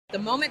The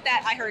moment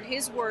that I heard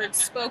his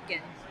words spoken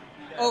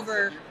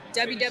over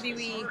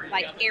WWE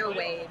like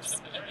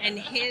airwaves, and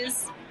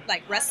his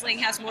like wrestling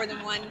has more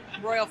than one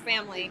royal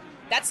family,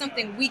 that's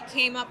something we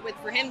came up with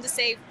for him to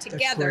say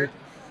together.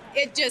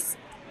 It just...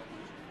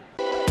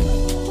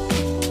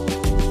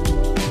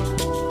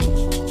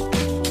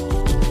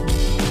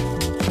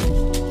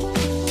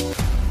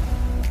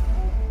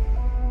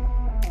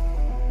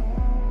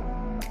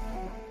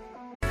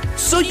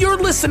 So you're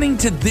listening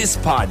to this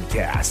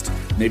podcast.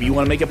 Maybe you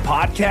want to make a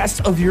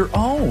podcast of your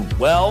own.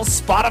 Well,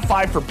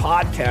 Spotify for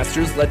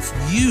Podcasters lets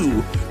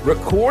you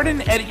record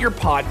and edit your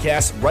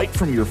podcast right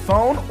from your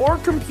phone or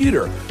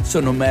computer. So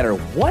no matter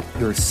what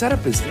your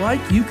setup is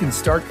like, you can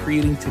start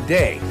creating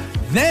today.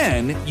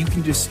 Then you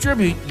can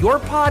distribute your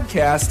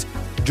podcast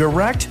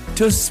direct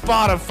to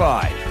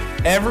Spotify.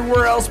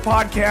 Everywhere else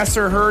podcasts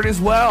are heard as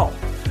well.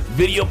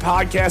 Video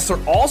podcasts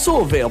are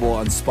also available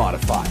on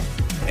Spotify.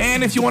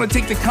 And if you want to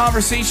take the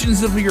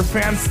conversations of your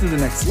fans to the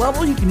next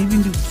level, you can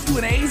even do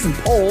Q&As and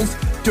polls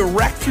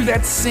direct through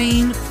that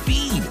same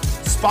feed.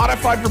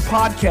 Spotify for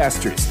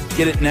Podcasters.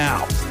 Get it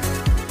now.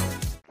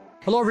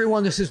 Hello,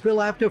 everyone. This is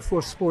Bill Apter for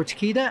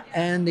Sportskeeda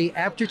and the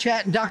After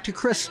Chat. And Dr.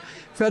 Chris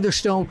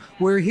Featherstone,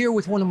 we're here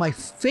with one of my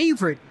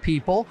favorite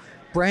people,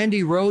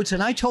 Brandi Rhodes.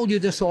 And I told you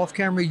this off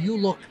camera. You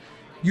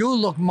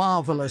look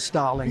marvelous,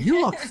 darling.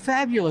 You look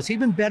fabulous,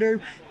 even better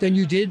than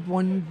you did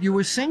when you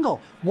were single.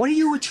 What do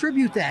you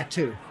attribute that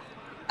to?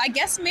 I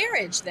guess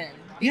marriage then.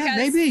 Yeah,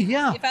 maybe,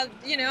 yeah.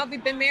 If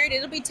we've been married,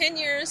 it'll be 10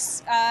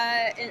 years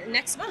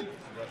next month.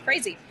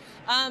 Crazy.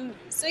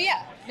 So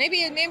yeah,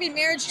 maybe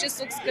marriage just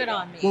looks good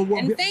on me. Well,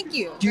 and thank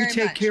you. Do you very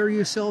take much. care of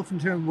yourself in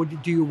terms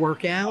of, do you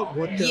work out?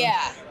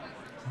 Yeah.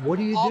 What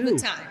do you all do? All the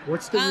time.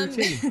 What's the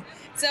routine?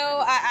 So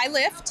I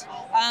lift.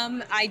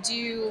 I'm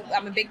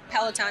a big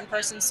Peloton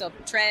person, so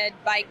tread,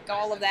 bike,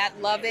 all of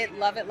that. Love it.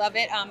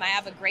 I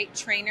have a great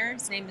trainer.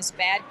 His name is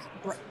Bad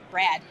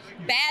Brad.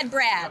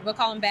 We'll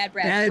call him Bad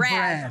Brad.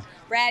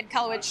 Brad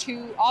Kulowich,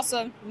 who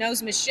also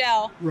knows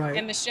Michelle. Right.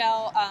 And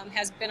Michelle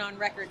has been on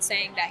record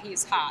saying that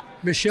he's hot.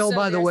 Michelle,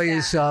 by the way,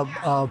 is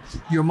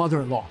your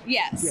mother-in-law.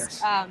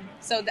 Yes.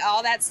 So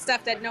all that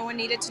stuff that no one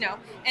needed to know.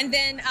 And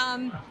then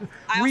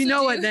we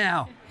know it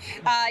now.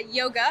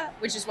 Yoga,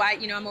 which is why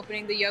I'm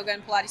opening the yoga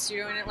and Pilates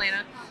studio in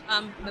Atlanta.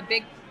 I'm a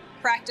big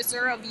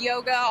practicer of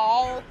yoga,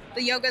 all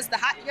the yogas, the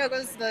hot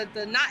yogas,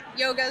 the not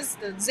yogas,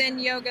 the Zen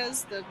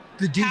yogas, the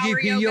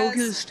DDP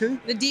yogas too.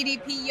 The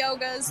DDP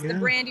yogas, the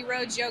Brandi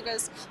Rhodes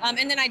yogas,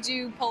 and then I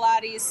do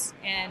Pilates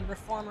and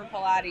reformer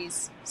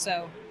Pilates.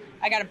 So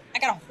I got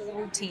a whole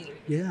routine.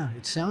 Yeah,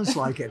 it sounds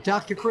like it.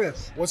 Dr.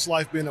 Chris, what's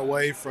life been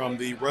away from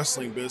the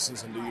wrestling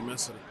business, and do you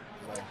miss it?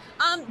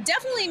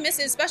 Definitely miss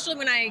it, especially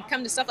when I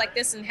come to stuff like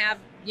this and have,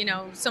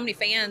 so many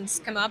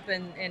fans come up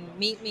and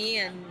meet me,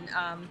 and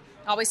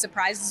always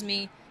surprises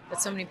me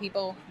that so many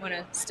people want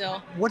to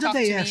still what talk do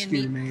they to ask me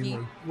you and meet mainly?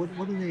 me.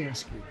 What do they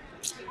ask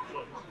you?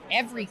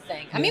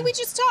 Everything. I mean, we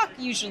just talk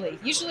usually.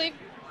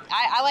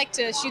 I like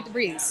to shoot the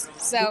breeze,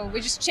 so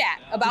we just chat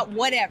about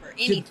whatever,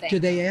 anything. Do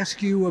they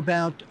ask you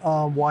about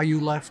why you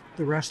left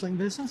the wrestling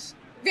business?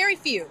 Very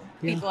few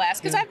people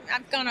ask, because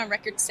I've gone on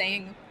record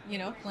saying,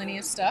 plenty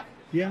of stuff.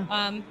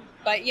 Yeah.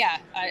 But yeah,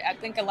 I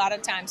think a lot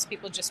of times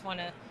people just want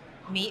to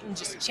meet and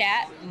just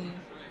chat and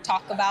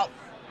talk about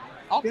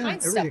all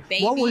kinds of stuff.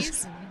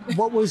 Babies.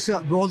 Well,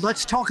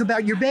 let's talk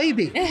about your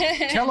baby.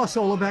 Tell us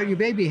all about your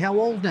baby. How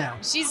old now?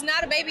 She's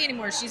not a baby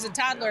anymore. She's a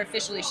toddler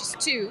officially. She's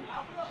 2.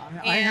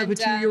 I have a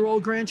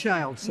 2-year-old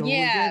grandchild. So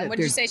yeah. What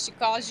did you say she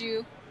calls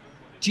you?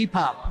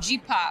 G-Pop.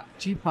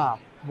 G-Pop.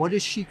 What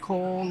does she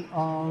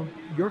call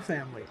your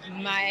family?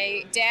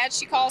 My dad,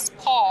 she calls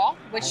Paul,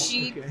 which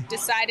she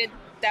decided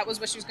that was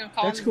what she was going to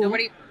call him. Cool.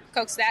 Nobody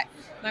coaxed that.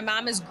 My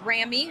mom is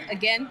Grammy.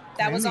 Again,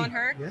 that was on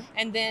her. Yeah.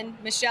 And then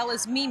Michelle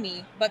is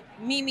Mimi. But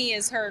Mimi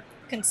is her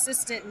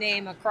consistent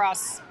name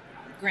across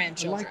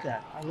grandchildren.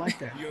 I like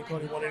that. You and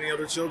Cody want any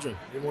other children?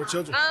 Any more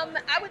children?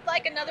 I would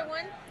like another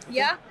one.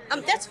 Yeah.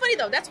 That's funny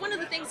though. That's one of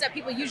the things that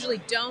people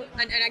usually don't.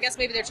 And I guess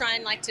maybe they're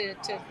trying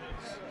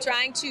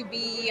to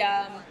be.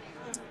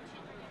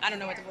 I don't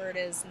know what the word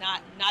is,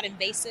 not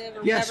invasive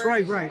or yes,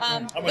 whatever. Right.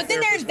 But then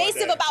they're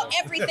invasive about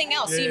everything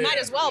else, so you might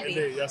as well be.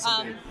 Yes,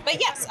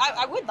 but yes,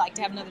 I would like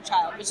to have another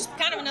child, which is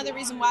kind of another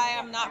reason why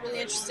I'm not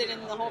really interested in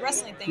the whole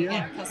wrestling thing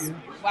again, because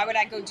why would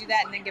I go do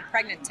that and then get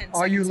pregnant 10 seconds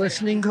Are you later?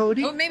 listening,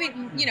 Cody? Or maybe,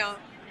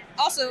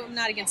 also I'm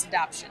not against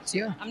adoption, too.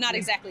 Yeah. I'm not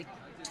exactly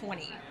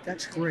 20.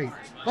 That's great.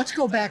 Let's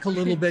go back a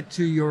little bit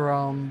to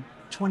your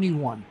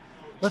 21.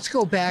 Let's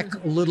go back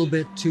a little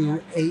bit to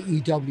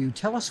AEW.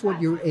 Tell us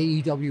what your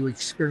AEW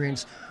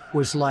experience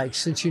was like.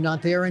 Since you're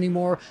not there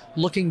anymore,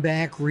 looking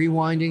back,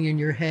 rewinding in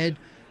your head,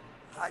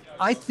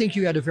 I think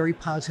you had a very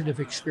positive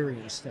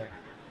experience there.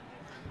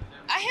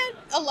 I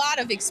had a lot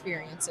of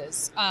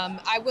experiences.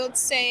 I will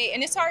say,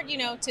 and it's hard,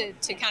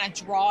 to kind of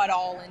draw it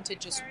all into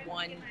just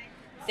one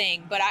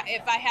thing. But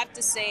if I have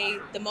to say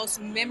the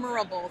most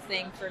memorable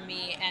thing for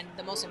me and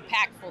the most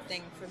impactful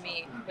thing for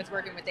me with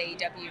working with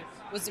AEW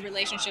was the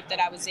relationship that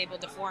I was able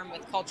to form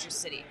with Culture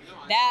City.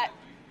 That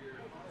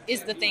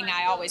is the thing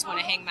I always want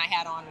to hang my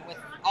hat on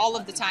all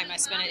of the time I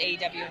spent at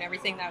AEW and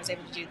everything that I was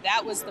able to do,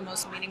 that was the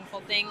most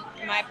meaningful thing,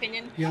 in my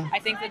opinion. Yeah. I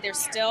think that they're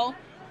still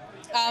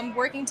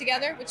working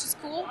together, which is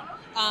cool.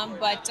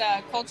 But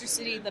Culture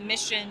City, the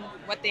mission,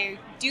 what they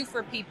do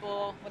for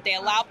people, what they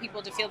allow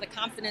people to feel the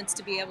confidence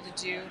to be able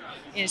to do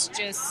is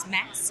just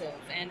massive.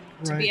 And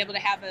to be able to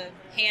have a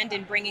hand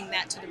in bringing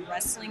that to the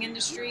wrestling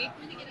industry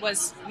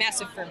was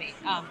massive for me.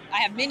 I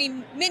have many,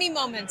 many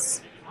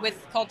moments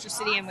with Culture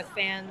City and with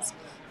fans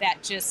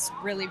that just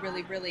really,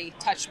 really, really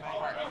touched my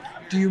heart.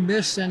 Do you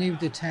miss any of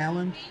the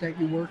talent that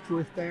you worked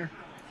with there?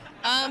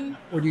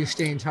 Or do you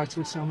stay in touch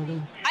with some of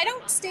them? I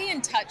don't stay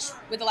in touch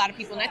with a lot of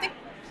people, and I think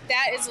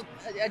that is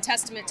a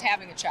testament to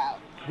having a child.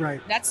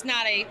 Right. That's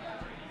not a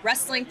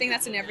wrestling thing,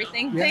 that's an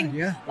everything thing.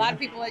 Yeah. A lot of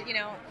people, I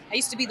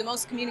used to be the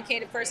most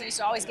communicative person. I used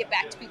to always get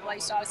back to people.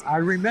 I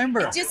remember.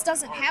 It just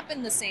doesn't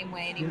happen the same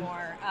way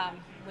anymore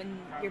when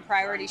your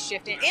priorities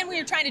shift. And when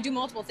you're trying to do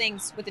multiple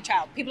things with a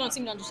child. People don't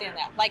seem to understand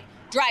that. Like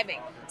driving.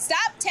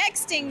 Stop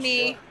texting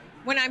me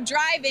when I'm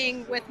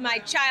driving with my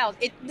child.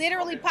 It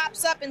literally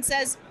pops up and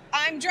says,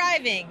 I'm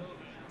driving.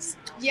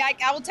 Yeah,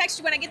 I will text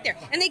you when I get there.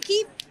 And they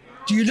keep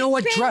Do you know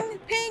what ping,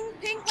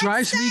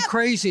 drives me stop.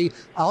 crazy?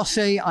 I'll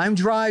say I'm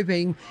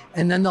driving,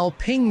 and then they'll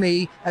ping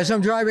me as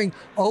I'm driving.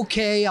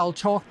 Okay, I'll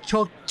talk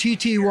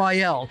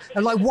TTYL.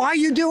 I'm like, why are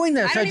you doing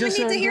this? I don't even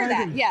need to hear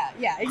that. Yeah,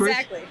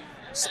 exactly.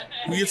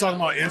 When you're talking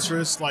about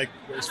interests, like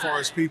as far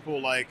as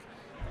people, like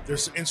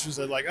there's interests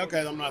that like,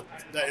 okay, I'm not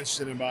that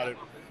interested about it,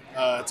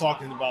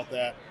 talking about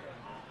that.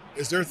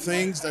 Is there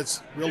things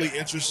that really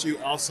interest you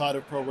outside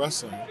of pro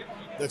wrestling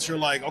that you're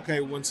like, okay,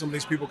 when some of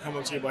these people come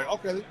up to you, like,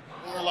 okay,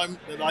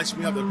 that lights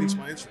me up, that piques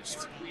my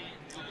interest?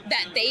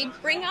 That they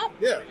bring up?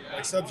 Yeah,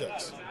 like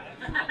subjects.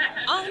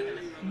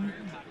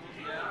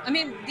 I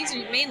mean, these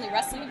are mainly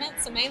wrestling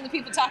events, so mainly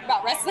people talk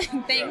about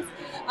wrestling things.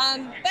 But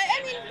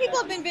I mean, people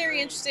have been very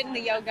interested in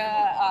the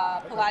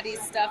yoga, Pilates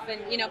stuff, and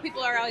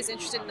people are always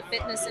interested in the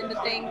fitness end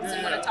of things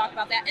and want to talk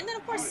about that. And then,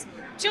 of course,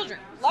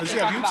 children love to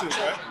talk about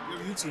children. Right? You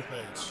have a YouTube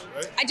page,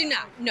 right? I do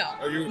not. No.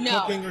 Are you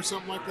cooking or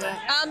something like that?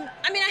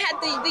 I mean, I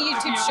had the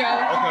YouTube show.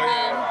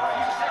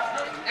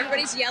 Okay.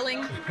 Everybody's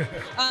yelling.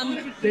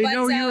 They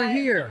know you're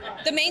here.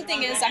 The main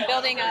thing is I'm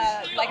building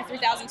a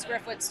 3,000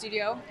 square foot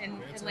studio in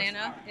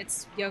Atlanta.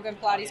 It's yoga and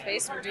Pilates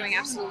based. We're doing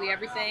absolutely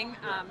everything.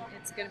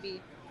 It's going to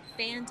be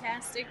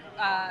fantastic.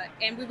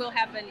 And we will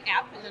have an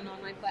app and an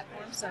online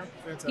platform, so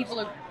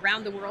people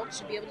around the world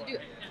should be able to do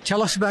it.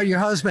 Tell us about your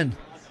husband.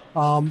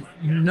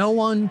 No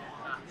one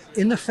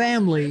in the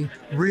family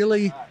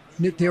really,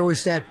 there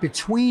was that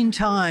between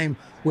time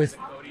with,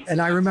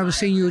 and I remember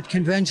seeing you at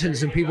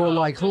conventions and people were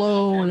like,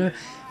 hello,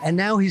 and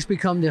now he's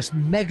become this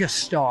mega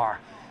star.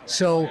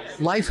 So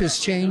life has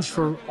changed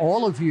for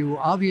all of you,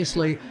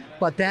 obviously,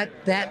 but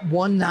that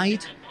one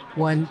night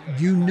when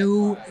you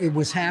knew it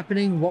was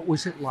happening, what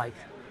was it like?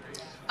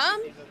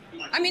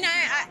 I mean,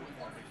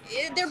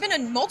 there have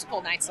been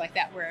multiple nights like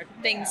that where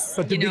things,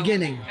 but the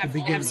beginning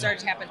have started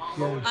to happen.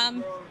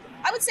 Yeah.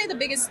 I would say the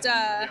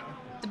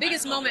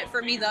biggest moment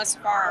for me thus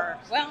far,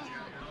 well,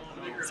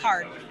 it's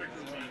hard.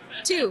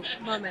 2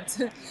 moments.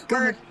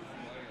 Were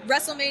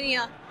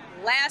WrestleMania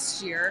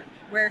last year,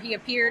 where he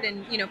appeared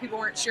and people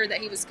weren't sure that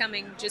he was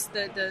coming. Just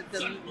the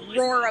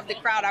roar of the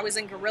crowd. I was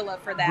in Gorilla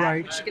for that,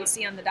 which you can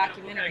see on the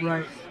documentary.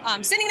 Right.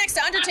 Sitting next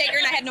to Undertaker,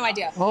 and I had no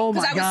idea. Oh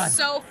my God! Because I was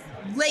so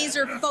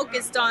laser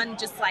focused on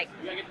just like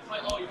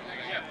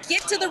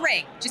get to the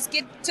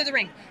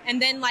ring,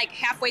 and then like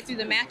halfway through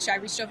the match, I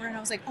reached over and I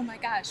was like, oh my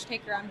gosh,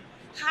 Taker,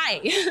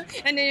 hi.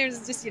 And then it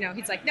was just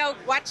he's like, no,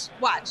 watch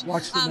the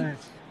match.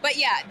 But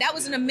yeah, that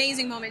was an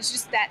amazing moment. It's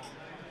just that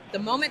the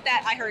moment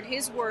that I heard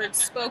his words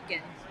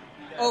spoken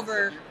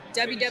over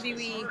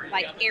WWE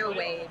like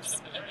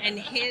airwaves, and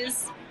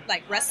his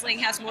like wrestling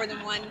has more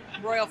than one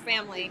royal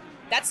family.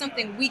 That's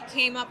something we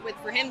came up with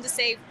for him to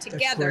say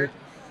together.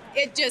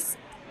 It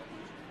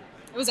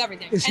was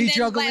everything. Is and he then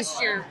juggling?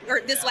 Last year,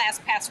 or this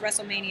last past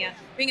WrestleMania,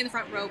 being in the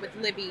front row with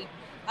Libby,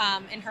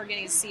 and her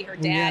getting to see her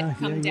dad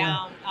come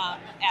down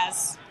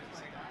as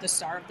the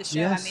star of the show.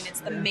 Yes, I mean,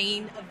 it's the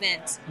main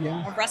event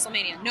Yeah. of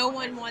WrestleMania. No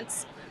one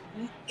wants,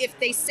 if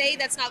they say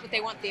that's not what they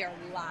want, they are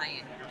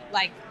lying.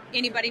 Like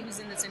anybody who's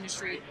in this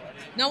industry,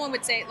 no one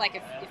would say, like,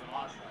 if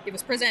it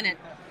was presented,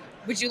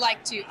 would you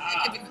like to,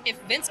 if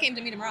Vince came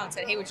to me tomorrow and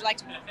said, hey, would you like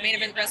to main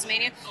event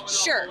WrestleMania?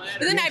 Sure.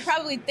 But then I'd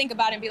probably think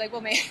about it and be like,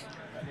 well, man,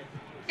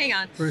 hang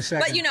on. For a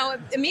second.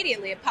 But,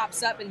 immediately it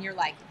pops up and you're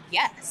like,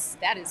 yes,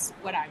 that is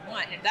what I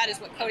want. And that is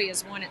what Cody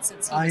has wanted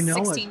since he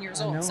was 16 years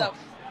old. So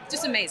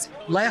just amazing.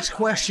 Last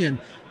question.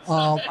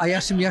 I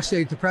asked him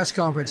yesterday at the press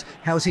conference,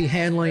 how's he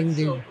handling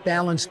the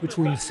balance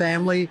between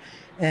family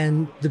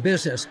and the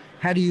business?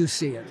 How do you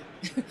see it?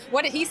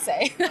 What did he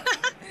say?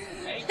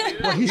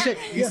 Well, he said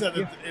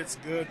that it's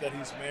good that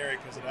he's married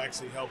because it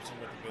actually helps him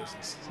with the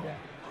business. Yeah.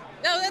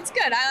 No, that's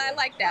good. I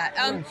like that.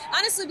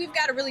 Honestly, we've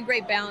got a really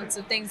great balance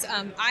of things.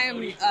 I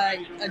am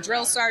a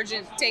drill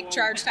sergeant, take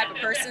charge type of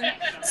person.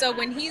 So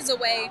when he's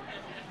away,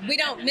 we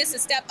don't miss a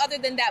step other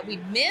than that we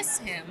miss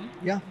him.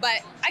 Yeah.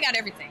 But I got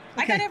everything.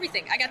 Okay. I got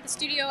everything. I got the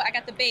studio. I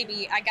got the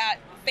baby. I got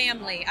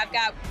family. I've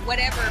got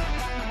whatever